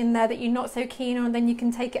ingredient in there that you're not so keen on, then you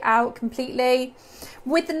can take it out completely.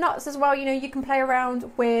 With the nuts as well, you know, you can play around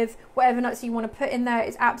with whatever nuts you want to put in there.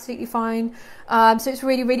 It's absolutely fine. So it's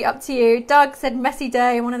really up to you. Doug said, messy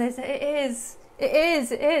day. One of those. It is.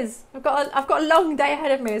 It is. I've got a long day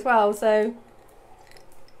ahead of me as well, so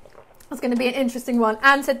it's going to be an interesting one.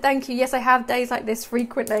 Anne said, thank you. Yes, I have days like this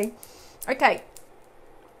frequently. Okay.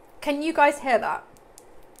 Can you guys hear that?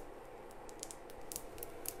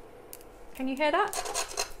 Can you hear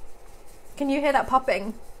that? Can you hear that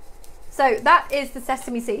popping? So that is the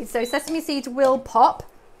sesame seeds. So sesame seeds will pop,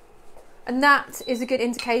 and that is a good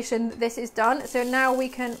indication that this is done. So now we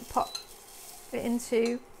can pop it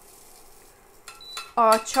into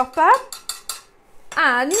our chopper,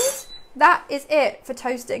 and that is it for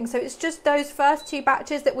toasting. So it's just those first 2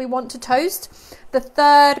 batches that we want to toast. The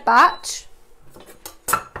third batch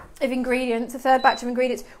of ingredients,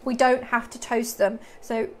 we don't have to toast them.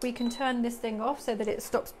 So we can turn this thing off so that it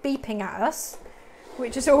stops beeping at us,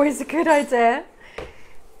 which is always a good idea.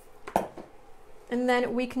 And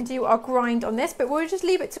then we can do our grind on this, but we'll just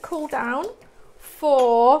leave it to cool down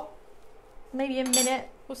for maybe a minute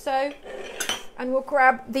or so. And we'll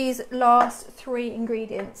grab these last 3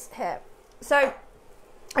 ingredients here. So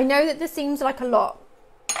I know that this seems like a lot.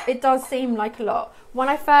 It does seem like a lot. When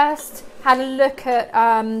I first had a look at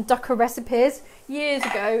Dukkah recipes years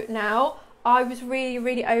ago now, I was really,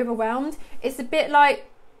 really overwhelmed. It's a bit like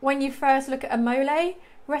when you first look at a mole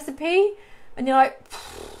recipe and you're like,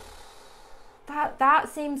 that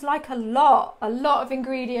seems like a lot of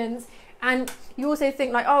ingredients. And you also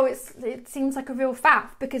think like, oh, it seems like a real faff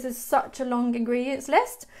because there's such a long ingredients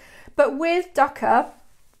list. But with Dukkah,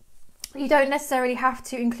 you don't necessarily have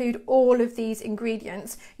to include all of these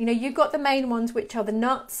ingredients. You know, you've got the main ones, which are the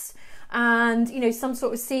nuts, and you know, some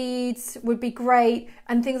sort of seeds would be great,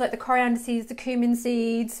 and things like the coriander seeds, the cumin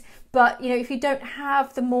seeds. But you know, if you don't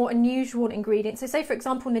have the more unusual ingredients, so say for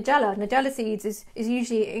example Nigella seeds is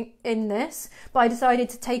usually in this, but I decided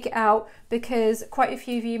to take it out because quite a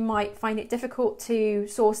few of you might find it difficult to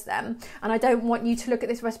source them, and I don't want you to look at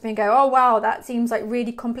this recipe and go, oh wow, that seems like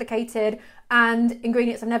really complicated and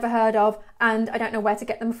ingredients I've never heard of and I don't know where to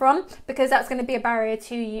get them from, because that's going to be a barrier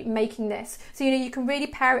to you making this. So you know, you can really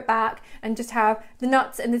pare it back and just have the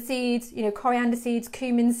nuts and the seeds, you know, coriander seeds,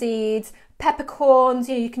 cumin seeds, peppercorns.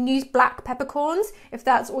 You know, you can use black peppercorns if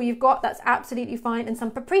that's all you've got, that's absolutely fine, and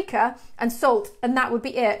some paprika and salt, and that would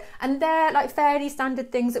be it. And they're like fairly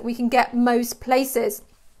standard things that we can get most places.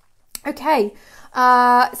 Okay,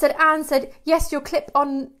 said Anne said, yes, your clip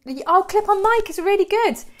on mic is really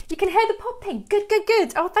good. You can hear the popping.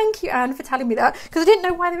 Good. Oh, thank you, Anne, for telling me that, because I didn't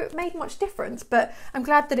know whether it made much difference, but I'm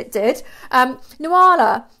glad that it did.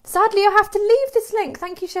 Nuala, sadly, I have to leave this link.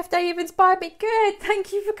 Thank you, Chef Dave, inspired me. Good,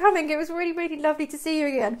 thank you for coming. It was really, really lovely to see you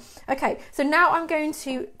again. Okay, so now I'm going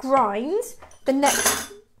to grind the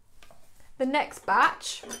next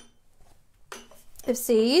batch of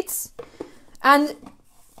seeds. And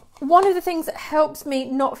one of the things that helps me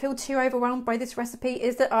not feel too overwhelmed by this recipe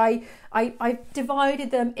is that I've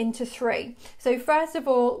divided them into three. So first of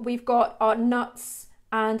all, we've got our nuts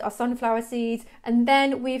and our sunflower seeds, and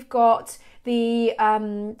then we've got the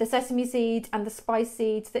sesame seeds and the spice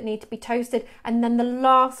seeds that need to be toasted, and then the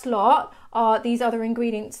last lot are these other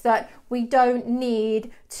ingredients that we don't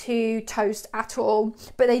need to toast at all,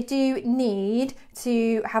 but they do need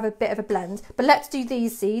to have a bit of a blend. But let's do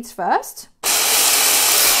these seeds first.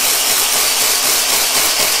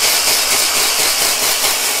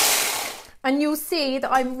 And you'll see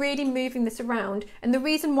that I'm really moving this around, and the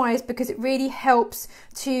reason why is because it really helps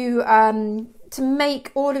to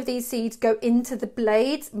make all of these seeds go into the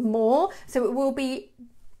blades more, so it will be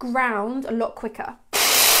ground a lot quicker.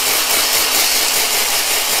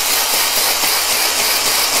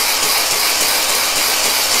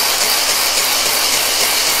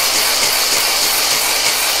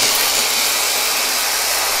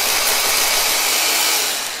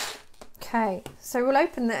 Okay, so we'll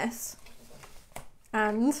open this.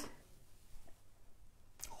 And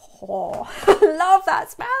oh, I love that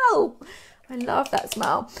smell. I love that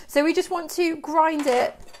smell. So we just want to grind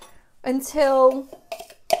it until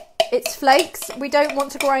it's flakes. We don't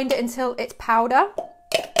want to grind it until it's powder.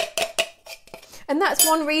 And that's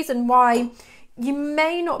one reason why you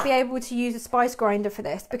may not be able to use a spice grinder for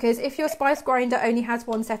this, because if your spice grinder only has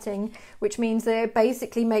one setting, which means that it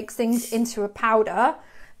basically makes things into a powder,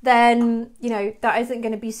 then you know that isn't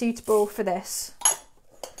going to be suitable for this.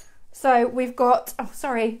 So we've got, oh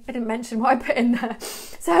sorry, I didn't mention what I put in there.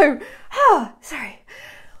 So,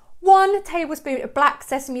 1 tablespoon of black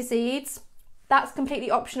sesame seeds. That's completely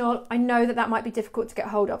optional. I know that might be difficult to get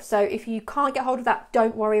hold of, so if you can't get hold of that,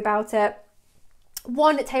 don't worry about it.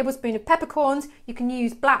 1 tablespoon of peppercorns. You can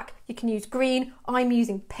use black, you can use green. I'm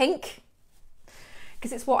using pink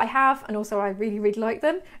because it's what I have, and also I really, really like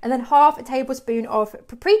them. And then ½ a tablespoon of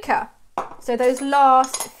paprika. So those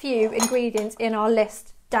last few ingredients in our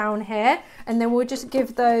list down here, and then we'll just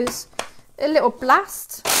give those a little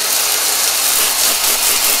blast.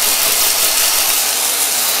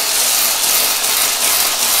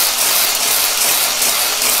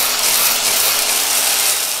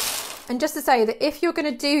 And just to say that if you're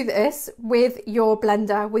going to do this with your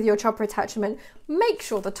blender, with your chopper attachment, make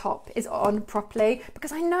sure the top is on properly,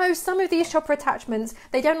 because I know some of these chopper attachments,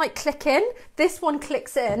 they don't like click in. This one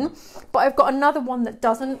clicks in, but I've got another one that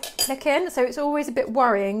doesn't click in, so it's always a bit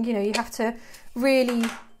worrying. You know, you have to really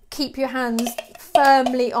keep your hands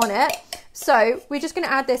firmly on it. So we're just going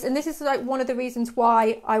to add this, and this is like one of the reasons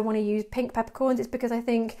why I want to use pink peppercorns. It's because I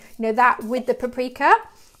think, you know, that with the paprika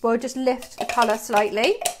will just lift the colour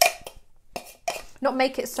slightly. Not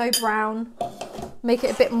make it so brown, make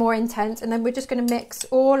it a bit more intense, and then we're just going to mix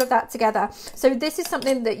all of that together. So this is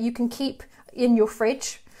something that you can keep in your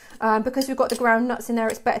fridge. Because we've got the ground nuts in there,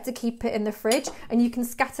 it's better to keep it in the fridge, and you can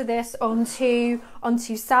scatter this onto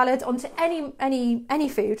salad, onto any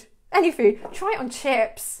food. Try it on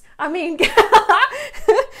chips. I mean,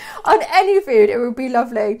 on any food, it would be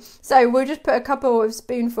lovely. So we'll just put a couple of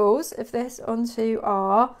spoonfuls of this onto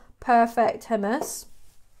our perfect hummus.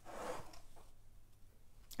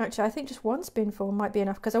 Actually, I think just 1 spoonful might be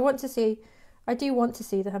enough because I do want to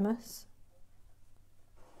see the hummus.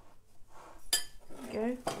 There we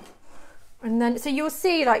go. And then, so you'll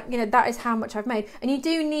see, like, you know, that is how much I've made. And you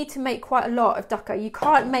do need to make quite a lot of dukkah. You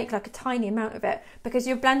can't make like a tiny amount of it because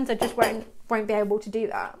your blender just won't be able to do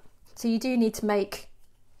that. So you do need to make,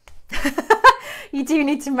 you do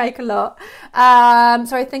need to make a lot.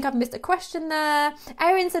 So I think I've missed a question there.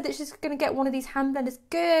 Erin said that she's going to get one of these hand blenders.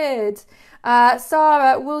 Good.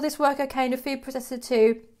 Sarah, will this work okay in a food processor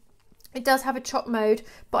too? It does have a chop mode,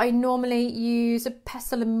 but I normally use a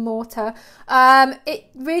pestle and mortar. It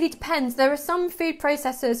really depends. There are some food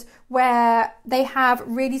processors where they have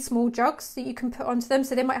really small jugs that you can put onto them.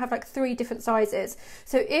 So they might have like 3 different sizes.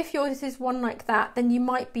 So if yours is one like that, then you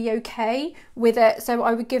might be okay with it. So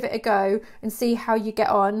I would give it a go and see how you get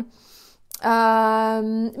on.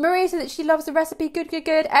 Maria said that she loves the recipe. Good, good,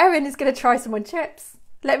 good. Erin is going to try some on chips.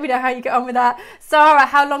 Let me know how you get on with that. Sarah,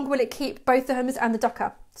 how long will it keep both the hummus and the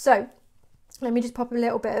dukkah? So let me just pop a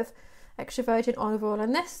little bit of extra virgin olive oil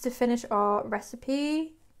on this to finish our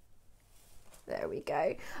recipe. There we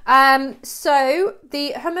go. So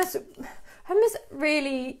the hummus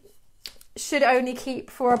really should only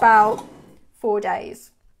keep for about 4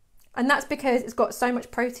 days. And that's because it's got so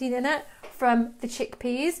much protein in it from the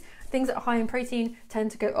chickpeas. Things that are high in protein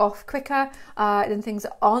tend to go off quicker than things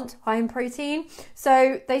that aren't high in protein.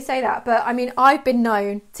 So they say that, but I mean, I've been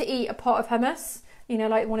known to eat a pot of hummus, you know,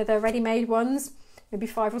 like one of the ready-made ones, maybe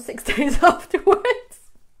 5 or 6 days afterwards.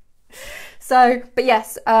 So, but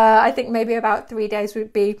yes, I think maybe about 3 days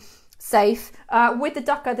would be safe. With the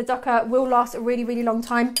dukkah will last a really, really long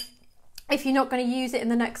time. If you're not going to use it in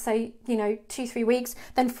the next, say, you know, 2-3 weeks,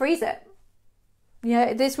 then freeze it.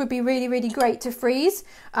 Yeah, this would be really, really great to freeze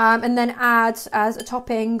and then add as a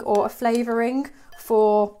topping or a flavouring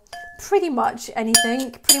for pretty much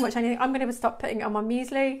anything. I'm going to stop putting it on my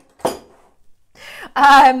muesli.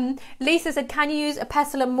 Lisa said, can you use a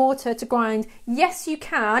pestle and mortar to grind? Yes, you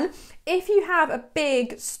can. If you have a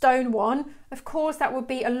big stone one, of course, that would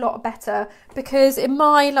be a lot better, because in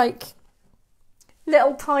my like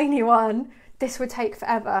little tiny one, this would take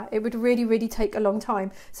forever. It would really, really take a long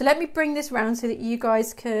time. So let me bring this round so that you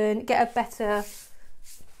guys can get a better,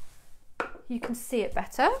 you can see it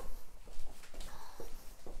better.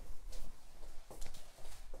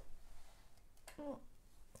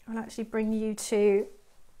 I'll actually bring you to,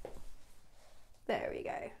 there we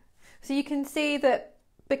go. So you can see that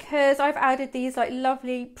because I've added these like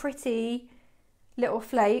lovely, pretty little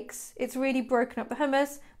flakes, it's really broken up the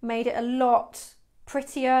hummus, made it a lot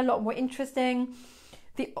prettier, a lot more interesting.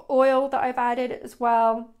 The oil that I've added as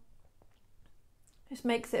well just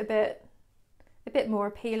makes it a bit more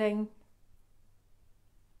appealing.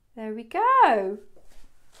 There we go.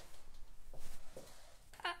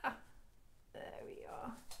 There we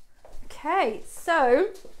are. Okay, so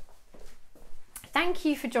thank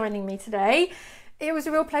you for joining me today. It was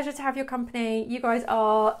a real pleasure to have your company. You guys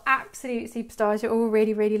are absolute superstars. You're all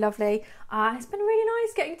really, really lovely. It's been really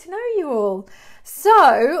nice getting to know you all.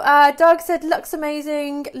 So, Doug said, looks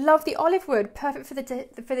amazing. Love the olive wood. Perfect for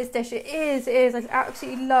this dish. It is. I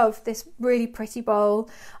absolutely love this really pretty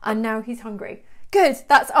bowl. And now he's hungry. Good.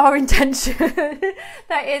 That's our intention.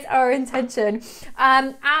 That is our intention.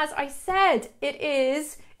 As I said, it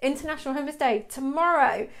is International Hummus Day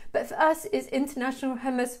tomorrow. But for us, it's International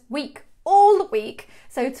Hummus Week. All the week.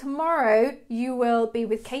 So tomorrow you will be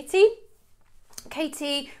with Katie.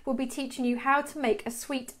 Katie will be teaching you how to make a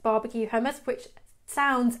sweet barbecue hummus, which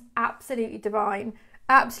sounds absolutely divine.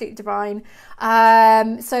 Absolutely divine.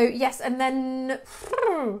 So yes, and then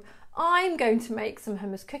I'm going to make some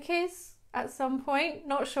hummus cookies at some point.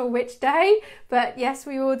 Not sure which day, but yes,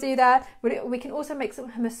 we will do that. We can also make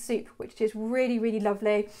some hummus soup, which is really, really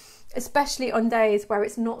lovely, especially on days where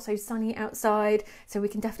it's not so sunny outside. So we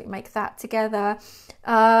can definitely make that together.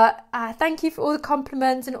 Thank you for all the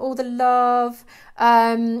compliments and all the love.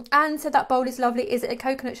 And so that bowl is lovely. Is it a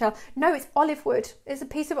coconut shell? No, it's olive wood. It's a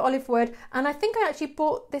piece of olive wood. And I think I actually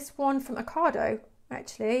bought this one from Ocado,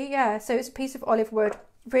 actually. Yeah, so it's a piece of olive wood.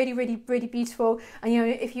 Really, really, really beautiful. And you know,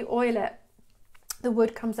 if you oil it, the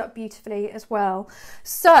wood comes up beautifully as well.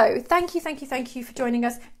 So thank you for joining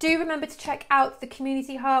us. Do remember to check out the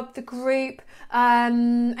community hub, the group,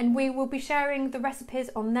 and we will be sharing the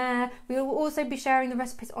recipes on there. We will also be sharing the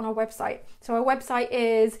recipes on our website. So our website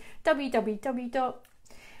is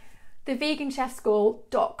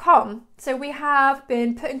theveganchefschool.com. So we have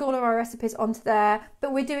been putting all of our recipes onto there,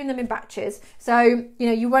 but we're doing them in batches. So,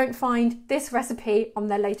 you won't find this recipe on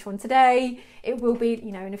there later on today. It will be,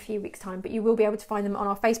 in a few weeks' time, but you will be able to find them on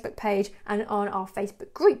our Facebook page and on our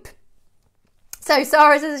Facebook group. So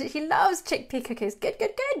Sarah says that she loves chickpea cookies. Good,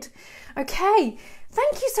 good, good. Okay.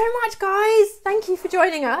 Thank you so much, guys. Thank you for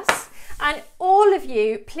joining us. And all of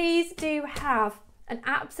you, please do have an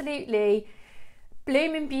absolutely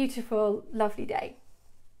blooming beautiful, lovely day.